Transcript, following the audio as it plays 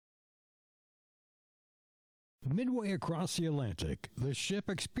Midway across the Atlantic, the ship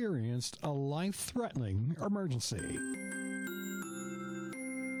experienced a life-threatening emergency.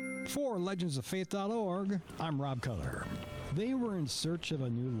 For legendsoffaith.org, I'm Rob Cutter. They were in search of a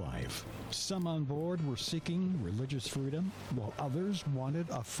new life. Some on board were seeking religious freedom, while others wanted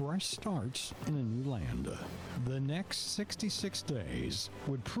a fresh start in a new land. The next 66 days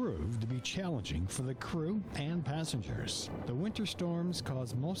would prove to be challenging for the crew and passengers. The winter storms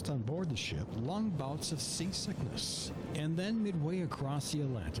caused most on board the ship long bouts of seasickness. And then midway across the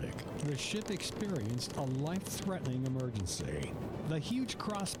Atlantic, the ship experienced a life-threatening emergency. The huge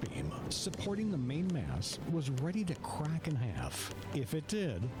crossbeam supporting the main mast was ready to crack in half. If it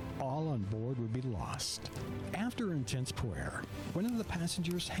did, all on board would be lost. After intense prayer, one of the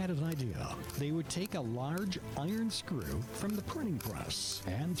passengers had an idea. They would take a large iron screw from the printing press,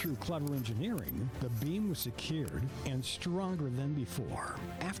 and through clever engineering, the beam was secured and stronger than before.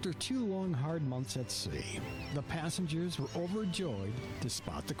 After 2 long, hard months at sea, the passengers were overjoyed to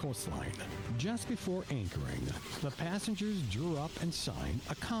spot the coastline. Just before anchoring, the passengers drew up and signed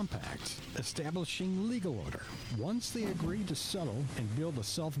a compact establishing legal order. Once they agreed to settle and build a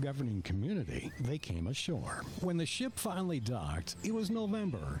self-governing community, they came ashore. When the ship finally docked, it was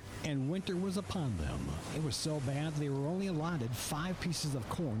November, and winter was upon them. It was so bad they were only allotted 5 pieces of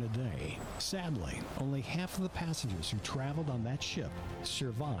corn a day. Sadly, only half of the passengers who traveled on that ship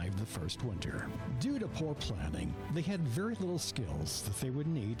survived the first winter. Due to poor planning, they had very little skills that they would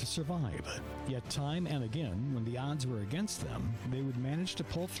need to survive. Yet time and again, when the odds were against them, they would manage to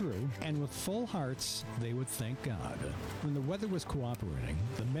pull through, and with full hearts, they would thank God. When the weather was cooperating,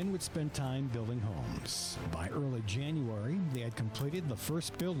 the men would spend time building homes. By early January, they had completed the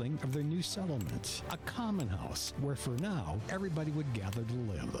first building of their new settlement, a common house where for now everybody would gather to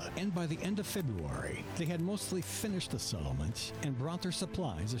live. And by the end of February, they had mostly finished the settlement and brought their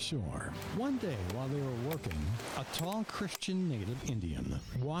supplies ashore. One day while they were working, a tall Christian native Indian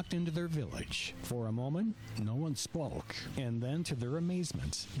walked into their village. For a moment, no one spoke, and then to their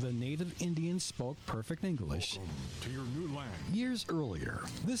amazement, the native Indian spoke perfect English. Welcome to your new land. Years earlier,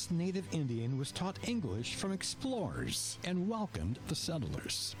 this native Indian was taught English from explorers and welcomed the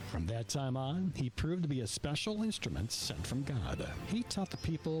settlers. From that time on, he proved to be a special instrument sent from God. He taught the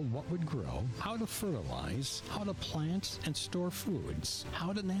people what would grow, how to fertilize, how to plant and store foods,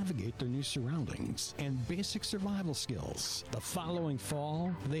 how to navigate their new surroundings, and basic survival skills. The following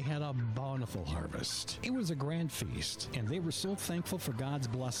fall, they had a bountiful harvest. It was a grand feast, and they were so thankful for God's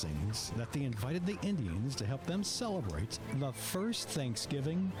blessings that they invited the Indians to help them celebrate the first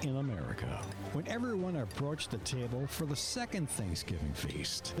Thanksgiving in America. When everyone approached the table for the second Thanksgiving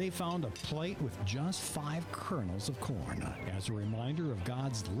feast, they found a plate with just 5 kernels of corn, as a reminder of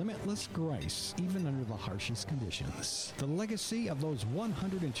God's limitless grace, even under the harshest conditions. The legacy of those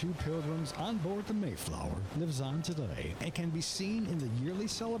 102 pilgrims on board the Mayflower lives on today and can be seen in the yearly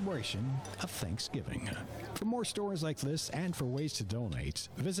celebration of Thanksgiving. For more stories like this and for ways to donate,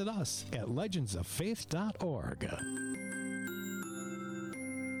 visit us at legendsoffaith.org.